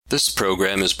This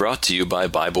program is brought to you by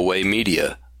Bible Way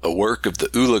Media, a work of the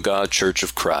Ulaga Church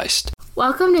of Christ.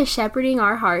 Welcome to Shepherding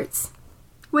Our Hearts.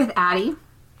 With Addie.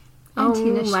 And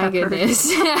Tina my Shepherd. Goodness.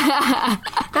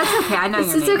 That's okay, I know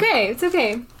your name. It's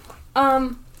okay.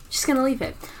 Just gonna leave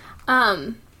it.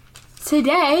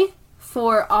 Today,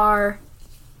 for our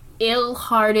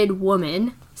ill-hearted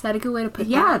woman, is that a good way to put that?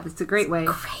 Yeah, that's a great way.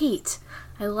 Great.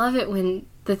 I love it when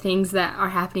the things that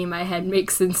are happening in my head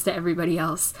make sense to everybody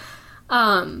else.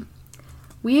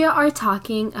 We are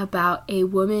talking about a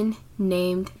woman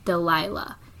named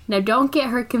Delilah. Now, don't get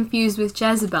her confused with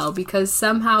Jezebel, because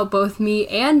somehow both me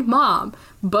and Mom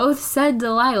both said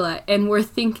Delilah, and we're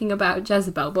thinking about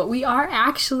Jezebel, but we are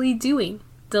actually doing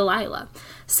Delilah.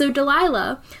 So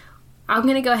Delilah, I'm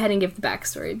going to go ahead and give the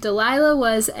backstory. Delilah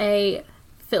was a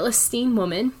Philistine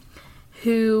woman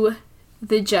who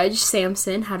the judge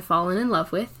Samson had fallen in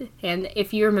love with, and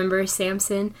if you remember,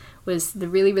 Samson was the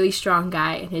really, really strong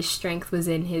guy, and his strength was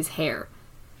in his hair.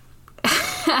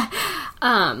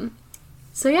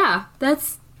 So yeah,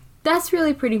 that's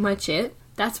really pretty much it.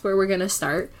 That's where we're gonna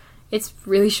start. It's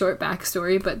really short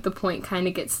backstory, but the point kind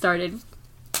of gets started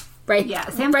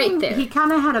Samson, right there. He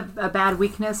kind of had a bad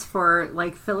weakness for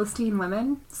like Philistine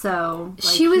women, so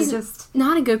like, she was just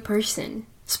not a good person.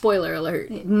 Spoiler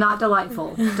alert. Not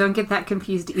delightful. Don't get that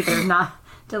confused either. Not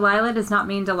Delilah does not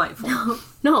mean delightful.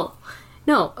 No.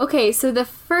 Okay, so the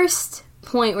first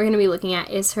point we're going to be looking at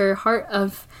is her heart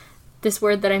of this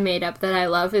word that I made up that I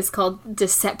love is called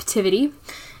deceptivity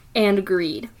and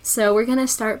greed. So we're going to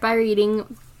start by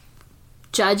reading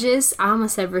Judges. I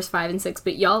almost said verse 5 and 6,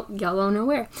 but y'all don't know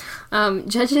where.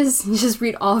 Judges, you just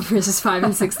read all of verses 5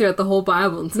 and 6 throughout the whole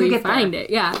Bible until you find it.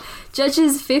 Yeah.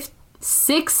 Judges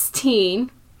 16,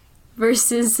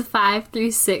 verses 5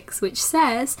 through 6, which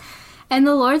says, "And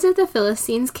the lords of the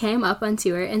Philistines came up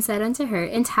unto her, and said unto her,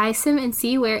 Entice him, and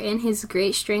see wherein his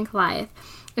great strength lieth,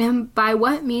 and by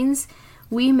what means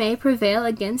we may prevail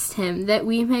against him, that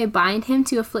we may bind him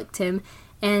to afflict him,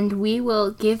 and we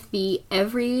will give thee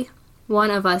every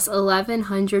one of us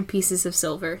 1,100 pieces of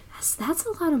silver." That's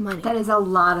a lot of money. That is a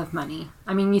lot of money.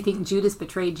 I mean, you think Judas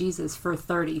betrayed Jesus for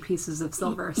 30 pieces of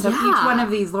silver. So each one of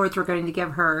these lords were going to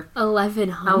give her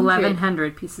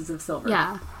 1,100 pieces of silver.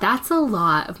 Yeah, that's a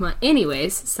lot of money.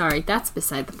 Anyways, sorry, that's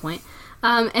beside the point.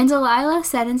 And Delilah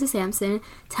said unto Samson,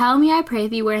 Tell me, I pray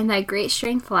thee, wherein thy great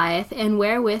strength lieth, and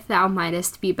wherewith thou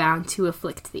mightest be bound to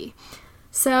afflict thee.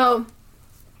 So,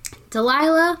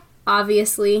 Delilah,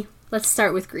 obviously, let's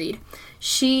start with greed.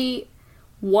 She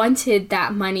wanted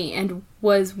that money and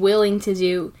was willing to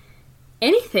do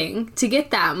anything to get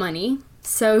that money.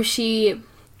 So she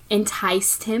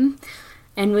enticed him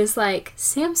and was like,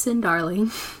 Samson, darling,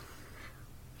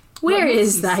 where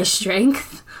is thy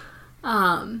strength?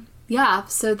 Yeah,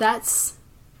 so that's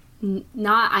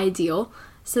not ideal.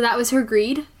 So that was her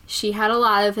greed. She had a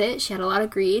lot of it. She had a lot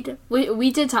of greed. We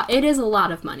did talk. It is a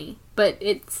lot of money, but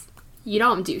you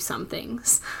don't do some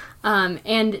things.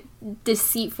 And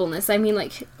deceitfulness,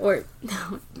 or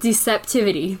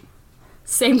deceptivity,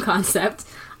 same concept.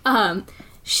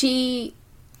 She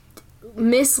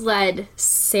misled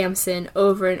Samson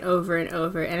over and over and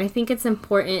over, and I think it's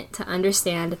important to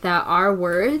understand that our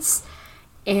words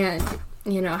and,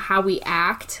 how we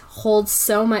act hold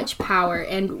so much power,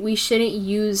 and we shouldn't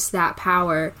use that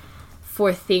power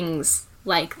for things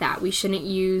like that. We shouldn't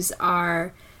use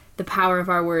the power of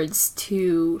our words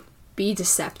to be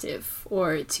deceptive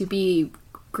or to be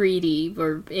greedy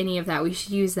or any of that. We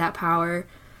should use that power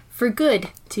for good,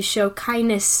 to show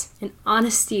kindness and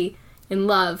honesty and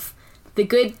love, the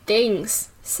good things.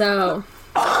 So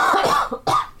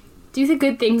do the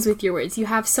good things with your words. You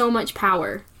have so much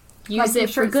power. Use it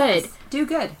for good. Do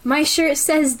good. My shirt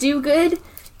says do good.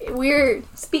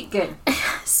 Speak good.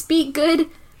 Speak good.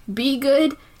 Be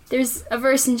good. There's a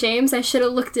verse in James. I should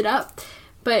have looked it up.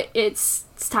 But it's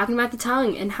talking about the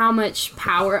tongue and how much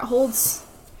power it holds.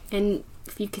 And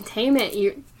if you can tame it,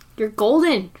 you're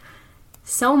golden.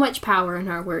 So much power in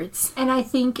our words. And I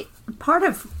think part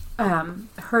of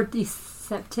her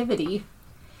deceptivity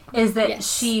is that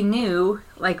she knew,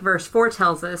 like verse 4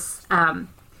 tells us,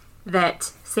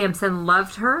 that Samson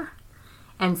loved her.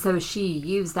 And so she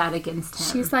used that against him.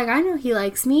 She's like, I know he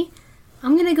likes me.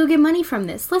 I'm going to go get money from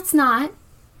this. Let's not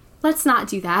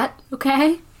do that,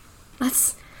 okay?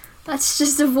 Let's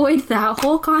just avoid that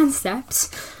whole concept.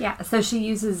 Yeah, so she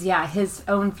uses, his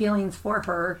own feelings for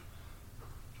her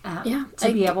to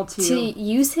be able to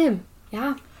use him.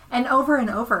 Yeah. And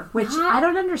over, which I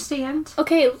don't understand.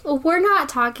 Okay, we're not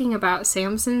talking about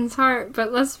Samson's heart,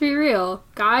 but let's be real.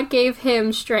 God gave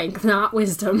him strength, not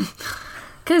wisdom.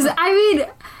 Because,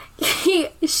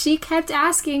 she kept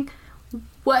asking,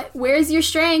 where's your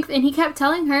strength? And he kept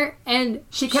telling her, and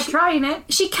she kept trying it.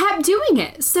 She kept doing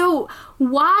it. So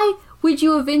why would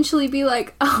you eventually be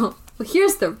like, oh, well,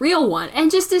 here's the real one, and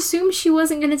just assume she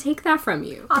wasn't going to take that from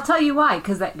you? I'll tell you why,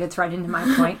 because that gets right into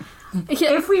my point.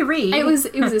 If we read... It was a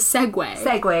segue.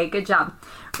 Segue, good job.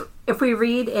 If we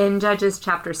read in Judges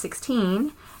chapter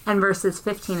 16 and verses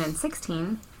 15 and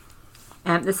 16,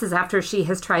 this is after she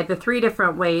has tried the 3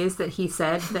 different ways that he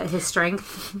said that his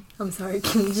strength... I'm sorry,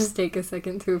 can you just take a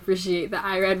second to appreciate that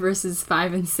I read verses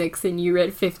 5 and 6 and you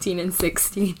read 15 and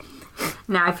 16?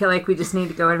 Now I feel like we just need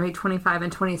to go and read 25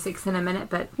 and 26 in a minute,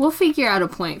 but... We'll figure out a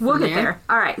point from We'll get there.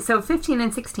 All right, so 15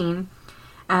 and 16,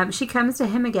 she comes to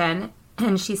him again,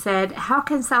 and she said, How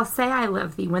canst thou say I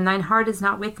love thee, when thine heart is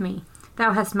not with me?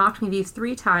 Thou hast mocked me these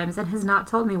 3 times, and hast not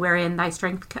told me wherein thy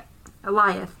strength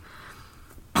lieth.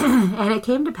 And it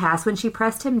came to pass, when she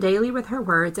pressed him daily with her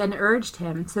words, and urged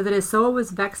him, so that his soul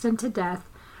was vexed unto death,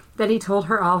 that he told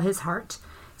her all his heart.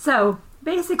 So,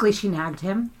 basically she nagged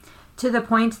him, to the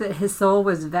point that his soul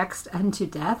was vexed unto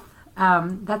death.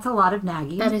 That's a lot of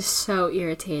nagging. That is so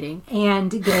irritating.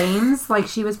 And games, like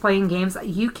she was playing games.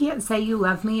 You can't say you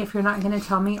love me if you're not going to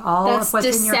tell me all of what's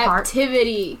in your heart. That's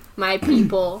deceptivity, my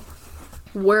people.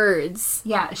 Words.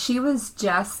 Yeah, she was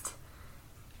just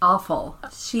awful.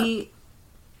 She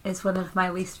is one of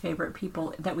my least favorite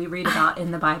people that we read about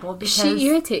in the Bible. Because she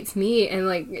irritates me, and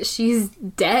like, she's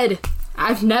dead.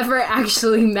 I've never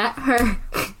actually met her.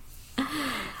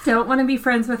 Don't want to be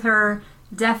friends with her.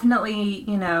 Definitely,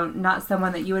 not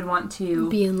someone that you would want to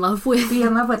be in love with.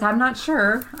 I'm not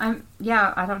sure. I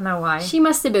don't know why. She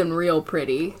must have been real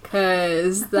pretty,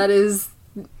 because that is,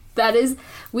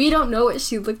 we don't know what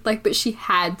she looked like, but she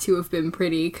had to have been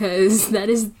pretty, because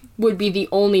would be the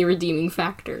only redeeming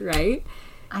factor, right?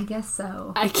 I guess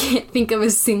so. I can't think of a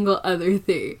single other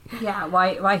thing. Yeah,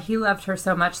 why he loved her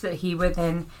so much that he would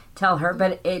then tell her,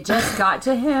 but it just got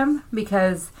to him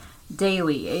because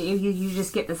daily, you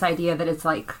just get this idea that it's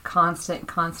like constant,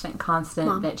 mom,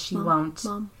 that she won't.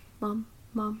 Mom.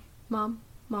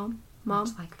 Much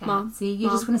like that. Mom. See, you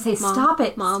just want to say, stop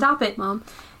it, Mom.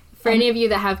 For any of you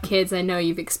that have kids, I know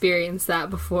you've experienced that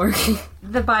before.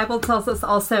 The Bible tells us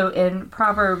also in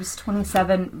Proverbs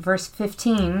 27, verse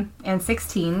 15 and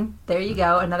 16, there you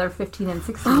go, another 15 and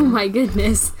 16. Oh my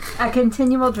goodness. A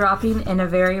continual dropping in a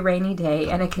very rainy day,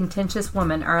 and a contentious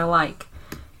woman are alike.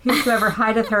 Whosoever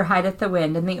hideth her hideth the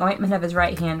wind, and the ointment of his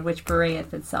right hand which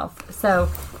bewrayeth itself. So,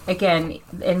 again,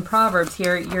 in Proverbs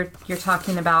here, you're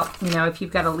talking about, if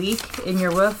you've got a leak in your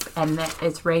roof and that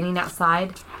it's raining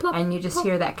outside, and you just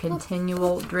hear that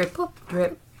continual drip,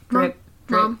 drip, drip,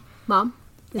 drip. Mom.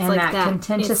 It's and like that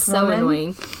contentious so woman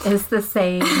annoying. Is the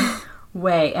same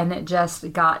way, and it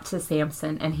just got to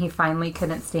Samson, and he finally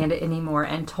couldn't stand it anymore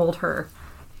and told her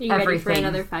everything. Ready for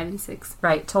another 5 and 6?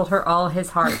 Right, told her all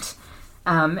his heart.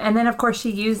 And then, of course,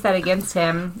 she used that against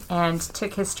him and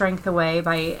took his strength away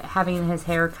by having his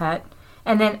hair cut.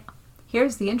 And then,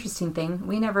 here's the interesting thing.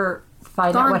 We never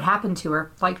find out what happened to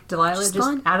her. Like, Delilah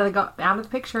just out of the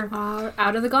picture.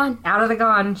 Out of the gone. Out of the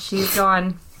gone. She's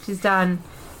gone. She's done.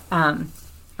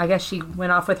 I guess she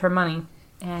went off with her money.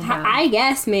 And I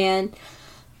guess, man.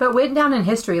 But went down in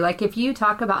history. Like, if you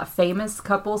talk about famous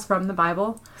couples from the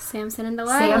Bible, Samson and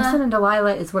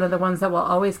Delilah is one of the ones that will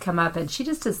always come up, and she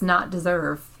just does not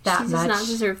deserve that much. She does not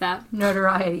deserve that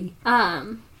notoriety. Are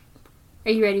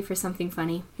you ready for something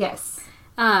funny? Yes.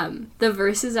 The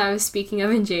verses I was speaking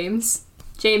of in James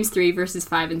 3, verses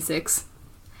 5 and 6.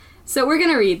 So we're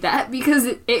going to read that because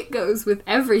it goes with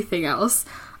everything else.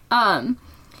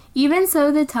 Even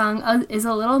so the tongue is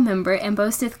a little member, and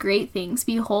boasteth great things.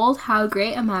 Behold, how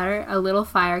great a matter a little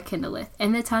fire kindleth.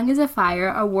 And the tongue is a fire,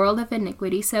 a world of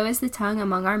iniquity. So is the tongue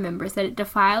among our members, that it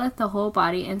defileth the whole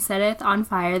body, and setteth on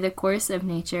fire the course of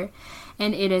nature,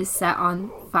 and it is set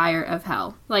on fire of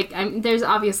hell. There's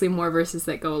obviously more verses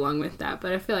that go along with that,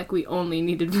 but I feel like we only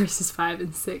needed verses 5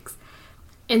 and 6.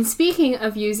 And speaking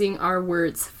of using our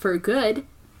words for good,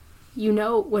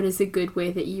 what is a good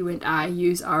way that you and I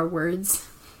use our words?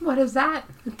 What is that?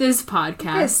 This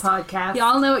podcast.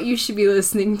 Y'all know what you should be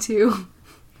listening to.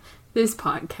 This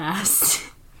podcast.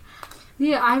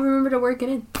 Yeah, I remember to work it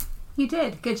in. You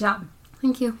did. Good job.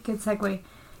 Thank you. Good segue.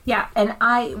 Yeah, and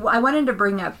I wanted to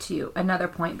bring up to you another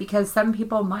point, because some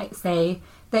people might say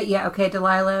that,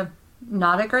 Delilah,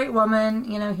 not a great woman,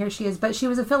 here she is, but she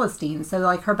was a Philistine,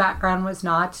 so her background was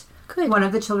not one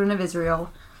of the children of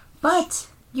Israel. But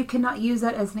you cannot use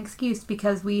that as an excuse,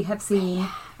 because we have seen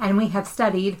and we have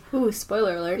studied. Ooh,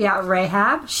 spoiler alert. Yeah,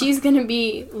 Rahab. She's going to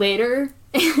be later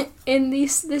in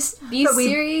these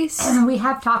series. And we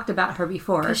have talked about her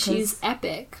before. Because she's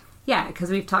epic. Yeah,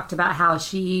 because we've talked about how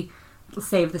she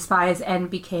saved the spies and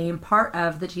became part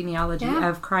of the genealogy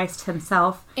of Christ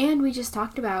himself. And we just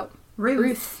talked about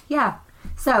Ruth. Yeah.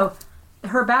 So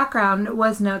her background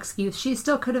was no excuse. She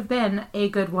still could have been a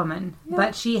good woman,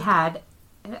 but she had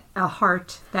a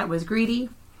heart that was greedy.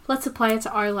 Let's apply it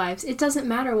to our lives. It doesn't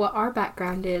matter what our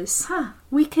background is.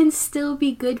 We can still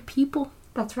be good people.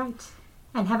 That's right.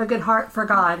 And have a good heart for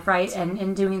God, right? And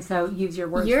in doing so, use your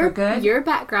words for good. Your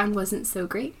background wasn't so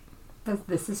great.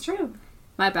 This is true.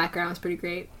 My background was pretty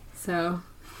great, so...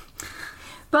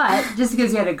 But just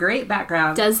because you had a great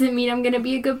background... doesn't mean I'm going to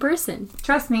be a good person.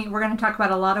 Trust me, we're going to talk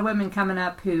about a lot of women coming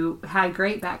up who had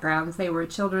great backgrounds. They were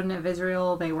children of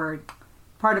Israel. They were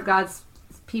part of God's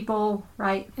people,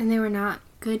 right? And they were not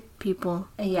good people.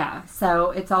 Yeah,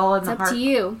 so it's all in the heart. It's up to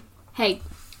you. Hey,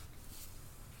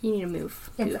 you need to move.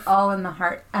 It's all in the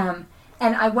heart. And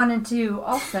I wanted to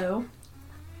also,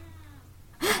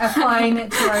 applying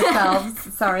it to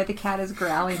ourselves. Sorry, the cat is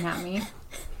growling at me.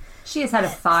 She has had a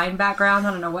fine background.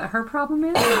 I don't know what her problem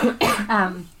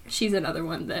is. She's another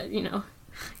one that,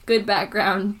 good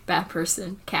background, bad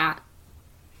person, cat.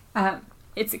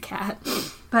 It's a cat.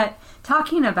 But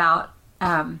talking about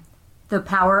the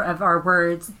power of our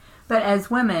words, but as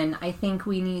women, I think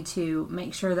we need to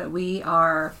make sure that we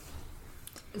are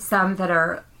some that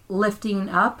are lifting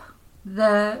up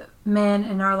the men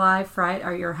in our life, right?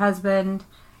 Or your husband,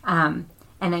 and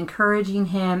encouraging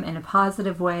him in a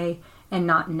positive way, and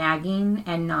not nagging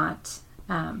and not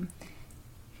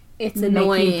it's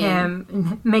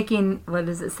annoying. Making what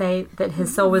does it say, that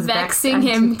his soul was vexing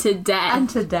him to death.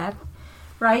 Unto death,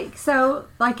 right? So,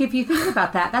 like, if you think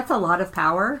about that, that's a lot of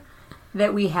power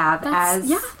that we have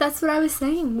that's what I was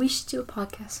saying. We should do a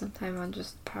podcast sometime on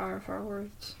just the power of our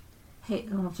words. Hey,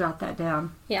 I'll jot that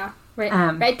down. Yeah,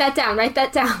 write that down. Write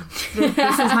that down. This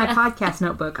is my podcast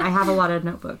notebook. I have a lot of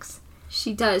notebooks.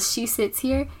 She does. She sits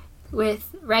here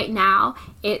with, right now,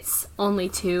 it's only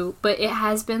 2, but it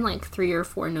has been like 3 or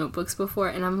 4 notebooks before,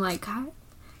 and I'm like,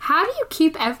 how do you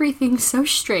keep everything so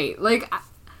straight? Like,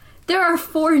 there are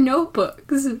 4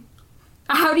 notebooks.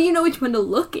 How do you know which one to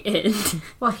look in?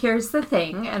 Well, here's the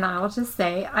thing, and I'll just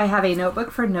say, I have a notebook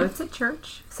for notes at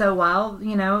church. So while,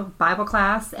 Bible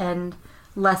class and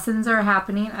lessons are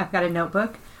happening, I've got a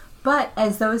notebook. But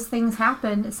as those things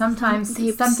happen, sometimes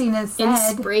something is said.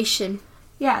 Inspiration.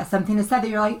 Yeah, something is said that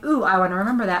you're like, ooh, I want to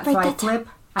remember that. So I flip.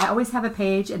 I always have a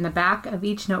page in the back of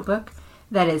each notebook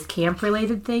that is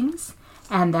camp-related things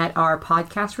and that are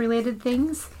podcast-related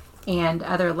things and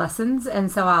other lessons,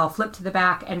 and so I'll flip to the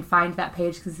back and find that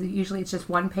page, because usually it's just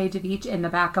one page of each in the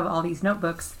back of all these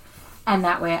notebooks, and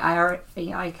that way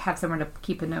I have somewhere to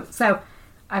keep a note. So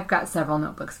I've got several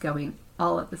notebooks going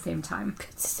all at the same time.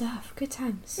 Good stuff. Good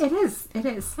times. It is.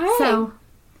 All right. So,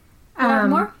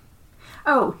 more?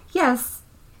 Oh, yes.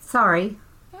 Sorry.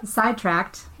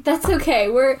 Sidetracked. That's okay.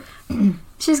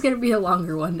 She's going to be a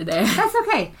longer one today. That's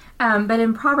okay. But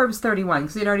in Proverbs 31,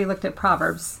 because we'd already looked at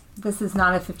Proverbs, this is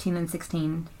not a 15 and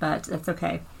 16, but that's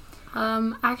okay.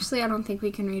 Actually, I don't think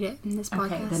we can read it in this podcast.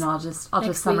 Okay, then I'll just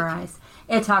summarize.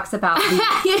 It talks about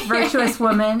the virtuous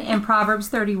woman in Proverbs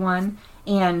 31,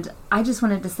 and I just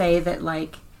wanted to say that,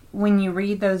 like, when you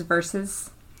read those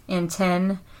verses in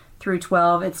 10 through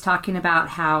 12, it's talking about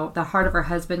how the heart of her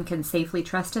husband can safely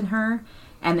trust in her,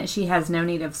 and that she has no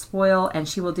need of spoil, and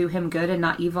she will do him good and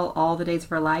not evil all the days of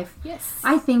her life. Yes.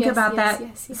 I think about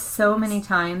that so many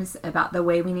times, about the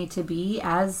way we need to be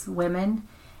as women.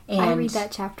 And I read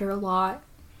that chapter a lot.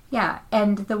 Yeah,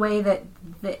 and the way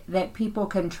that people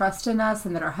can trust in us,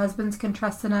 and that our husbands can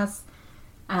trust in us,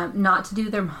 not to do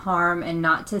them harm and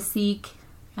not to seek.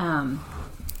 Your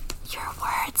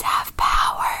words have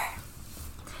power.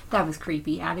 That was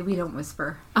creepy, Addie. We don't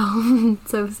whisper. Oh,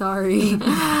 so sorry.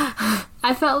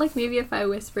 I felt like maybe if I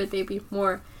whispered, they'd be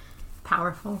more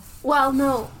powerful. Well,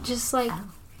 no, just like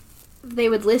they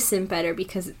would listen better,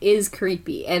 because it is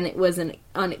creepy and it wasn't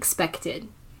unexpected.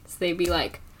 So they'd be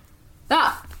like,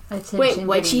 wait,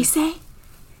 what'd she say?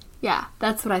 Yeah,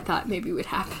 that's what I thought maybe would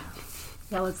happen.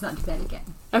 Yeah, let's not do that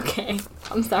again. Okay,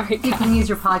 I'm sorry, guys. You can use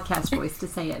your podcast voice to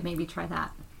say it. Maybe try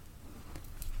that.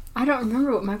 I don't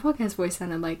remember what my podcast voice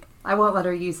sounded like. I won't let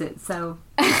her use it, so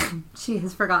she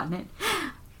has forgotten it.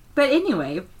 But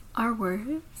anyway. Our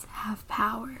words have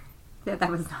power. Yeah,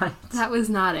 that was not it. That was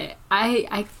not it.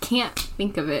 I can't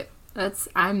think of it.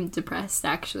 I'm depressed,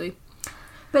 actually.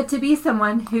 But to be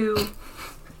someone who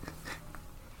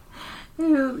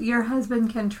your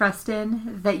husband can trust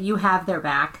in, that you have their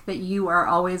back, that you are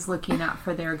always looking out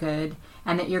for their good,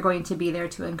 and that you're going to be there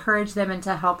to encourage them and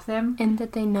to help them. And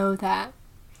that they know that.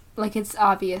 Like, it's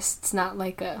obvious. It's not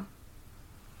like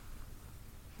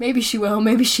maybe she will,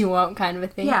 maybe she won't kind of a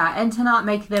thing. Yeah, and to not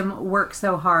make them work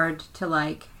so hard to,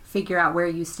 like, figure out where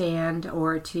you stand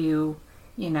or to,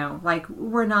 you know, like,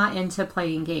 we're not into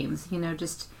playing games. You know,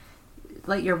 just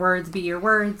let your words be your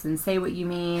words and say what you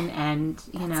mean, and,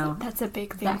 you know. That's a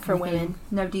big thing for women.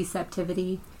 No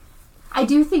deceptivity. I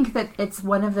do think that it's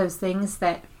one of those things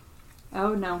that...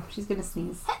 Oh, no, she's going to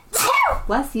sneeze.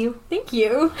 Bless you. Thank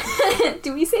you.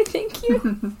 Do we say thank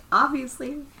you?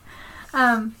 Obviously.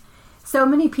 So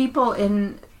many people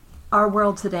in our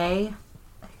world today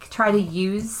try to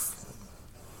use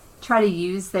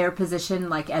their position,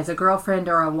 like, as a girlfriend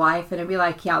or a wife, and it'd be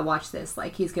like, yeah, watch this.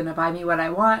 Like, he's going to buy me what I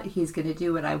want. He's going to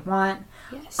do what I want.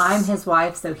 Yes. I'm his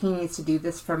wife, so he needs to do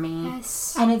this for me.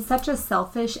 Yes. And it's such a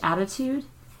selfish attitude.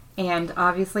 And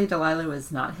obviously, Delilah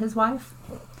was not his wife.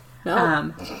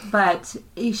 No. But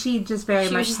she just very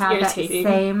much had that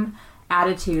same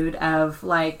attitude of,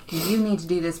 like, you need to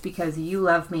do this because you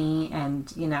love me,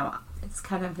 and, you know, it's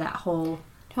kind of that whole...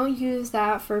 Don't use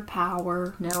that for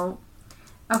power. No.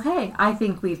 Okay, I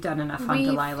think we've done enough on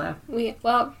Delilah.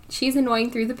 Well, she's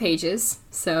annoying through the pages,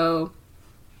 so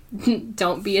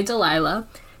don't be a Delilah.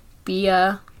 Be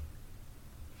a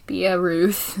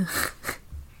Ruth.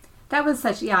 That was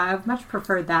such, yeah, I much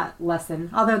preferred that lesson.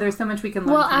 Although there's so much we can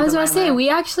learn Well, from I was Delilah. going to say, we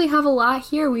actually have a lot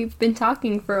here. We've been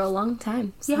talking for a long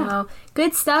time. So, Yeah.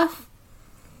 Good stuff.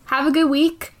 Have a good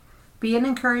week. Be an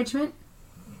encouragement.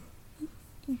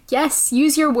 Yes,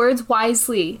 use your words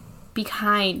wisely. Be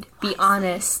kind. Be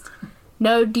honest.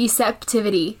 No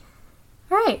deceptivity.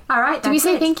 All right. All right, Do we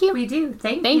say thank you? We do.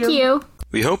 Thank Thank you.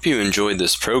 We hope you enjoyed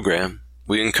this program.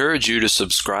 We encourage you to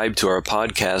subscribe to our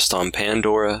podcast on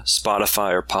Pandora,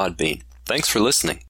 Spotify, or Podbean. Thanks for listening.